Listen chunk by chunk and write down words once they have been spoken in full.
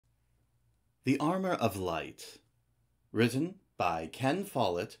The Armor of Light, written by Ken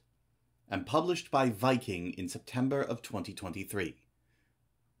Follett and published by Viking in September of 2023,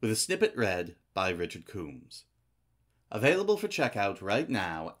 with a snippet read by Richard Coombs. Available for checkout right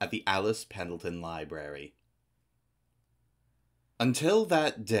now at the Alice Pendleton Library. Until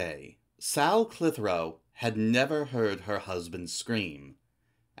that day, Sal Clitheroe had never heard her husband scream.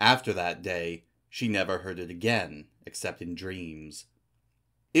 After that day, she never heard it again, except in dreams.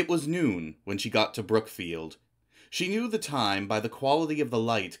 It was noon when she got to Brookfield. She knew the time by the quality of the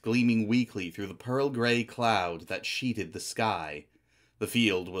light gleaming weakly through the pearl-gray cloud that sheeted the sky. The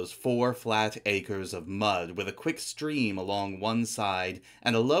field was 4 flat acres of mud with a quick stream along one side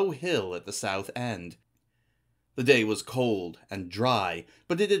and a low hill at the south end. The day was cold and dry,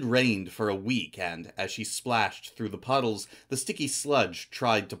 but it had rained for a week, and as she splashed through the puddles, the sticky sludge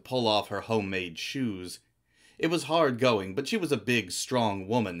tried to pull off her homemade shoes. It was hard going, but she was a big, strong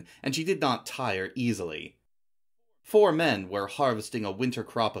woman, and she did not tire easily. 4 men were harvesting a winter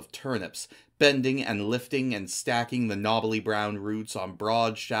crop of turnips, bending and lifting and stacking the knobbly brown roots on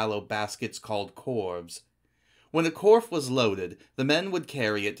broad, shallow baskets called corves. When a corf was loaded, the men would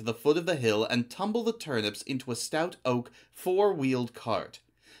carry it to the foot of the hill and tumble the turnips into a stout oak 4-wheeled cart.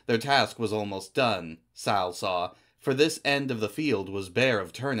 Their task was almost done, Sal saw, for this end of the field was bare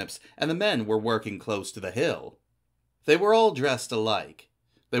of turnips, and the men were working close to the hill. They were all dressed alike.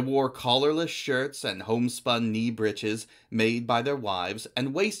 They wore collarless shirts and homespun knee breeches made by their wives,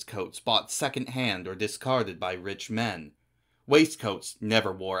 and waistcoats bought second-hand or discarded by rich men. Waistcoats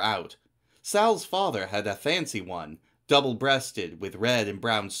never wore out. Sal's father had a fancy one, double-breasted, with red and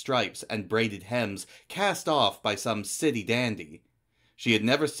brown stripes and braided hems, cast off by some city dandy. She had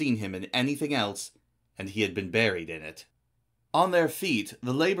never seen him in anything else, and he had been buried in it. On their feet,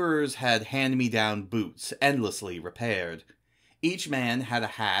 the laborers had hand-me-down boots, endlessly repaired. Each man had a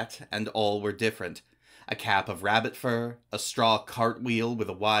hat, and all were different. A cap of rabbit fur, a straw cartwheel with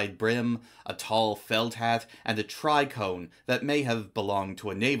a wide brim, a tall felt hat, and a tricone that may have belonged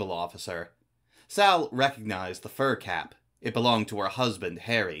to a naval officer. Sal recognized the fur cap. It belonged to her husband,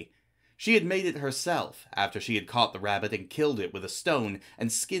 Harry. She had made it herself, after she had caught the rabbit and killed it with a stone,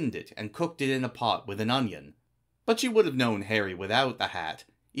 and skinned it and cooked it in a pot with an onion. But she would have known Harry without the hat,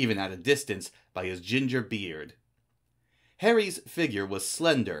 even at a distance, by his ginger beard. Harry's figure was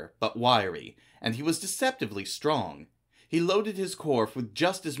slender but wiry, and he was deceptively strong. He loaded his corf with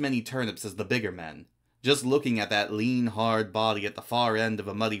just as many turnips as the bigger men. Just looking at that lean, hard body at the far end of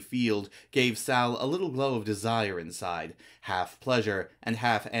a muddy field gave Sal a little glow of desire inside, half pleasure and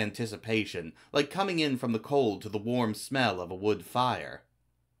half anticipation, like coming in from the cold to the warm smell of a wood fire.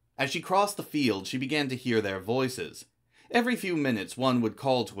 As she crossed the field, she began to hear their voices. Every few minutes one would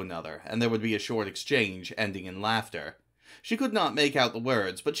call to another, and there would be a short exchange, ending in laughter. She could not make out the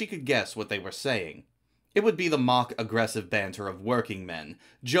words, but she could guess what they were saying. It would be the mock-aggressive banter of working men,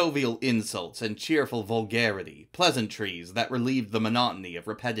 jovial insults and cheerful vulgarity, pleasantries that relieved the monotony of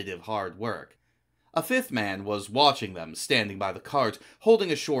repetitive hard work. A 5th man was watching them, standing by the cart,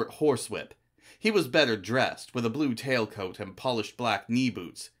 holding a short horsewhip. He was better dressed, with a blue tailcoat and polished black knee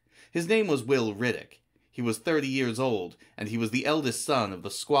boots. His name was Will Riddick. He was 30 years old, and he was the eldest son of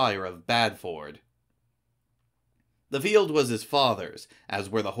the squire of Badford. The field was his father's, as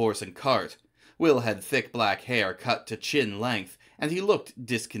were the horse and cart. Will had thick black hair cut to chin length, and he looked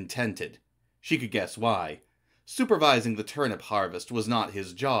discontented. She could guess why. Supervising the turnip harvest was not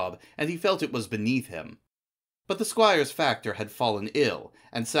his job, and he felt it was beneath him. But the squire's factor had fallen ill,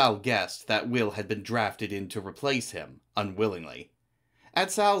 and Sal guessed that Will had been drafted in to replace him, unwillingly. At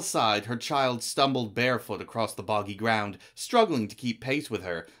Sal's side, her child stumbled barefoot across the boggy ground, struggling to keep pace with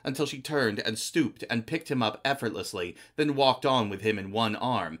her, until she turned and stooped and picked him up effortlessly, then walked on with him in one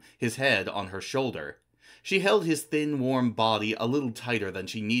arm, his head on her shoulder. She held his thin, warm body a little tighter than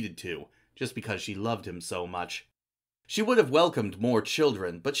she needed to, just because she loved him so much. She would have welcomed more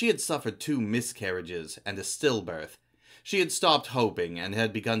children, but she had suffered 2 miscarriages and a stillbirth. She had stopped hoping, and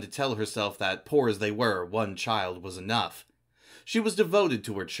had begun to tell herself that, poor as they were, 1 child was enough. She was devoted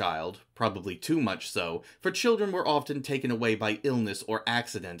to her child, probably too much so, for children were often taken away by illness or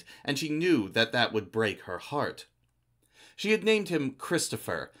accident, and she knew that that would break her heart. She had named him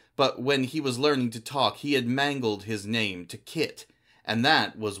Christopher, but when he was learning to talk he had mangled his name to Kit, and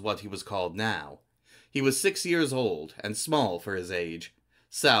that was what he was called now. He was 6 years old, and small for his age.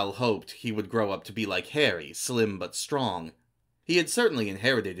 Sal hoped he would grow up to be like Harry, slim but strong. He had certainly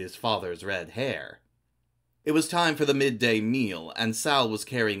inherited his father's red hair. It was time for the midday meal, and Sal was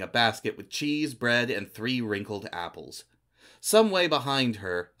carrying a basket with cheese, bread, and 3 wrinkled apples. Some way behind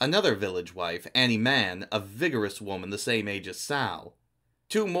her, another village wife, Annie Mann, a vigorous woman the same age as Sal.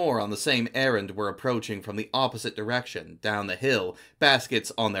 2 more on the same errand were approaching from the opposite direction, down the hill, baskets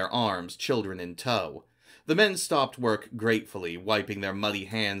on their arms, children in tow. The men stopped work gratefully, wiping their muddy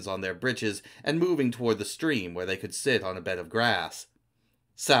hands on their breeches and moving toward the stream where they could sit on a bed of grass.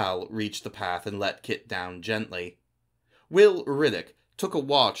 Sal reached the path and let Kit down gently. Will Riddick took a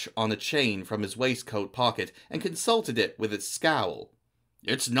watch on a chain from his waistcoat pocket and consulted it with its scowl.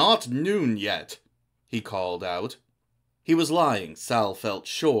 "It's not noon yet," he called out. He was lying, Sal felt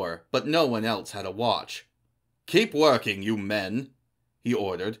sure, but no one else had a watch. "Keep working, you men," he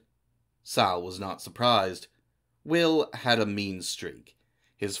ordered. Sal was not surprised. Will had a mean streak.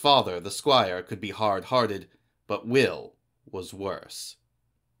 His father, the squire, could be hard-hearted, but Will was worse.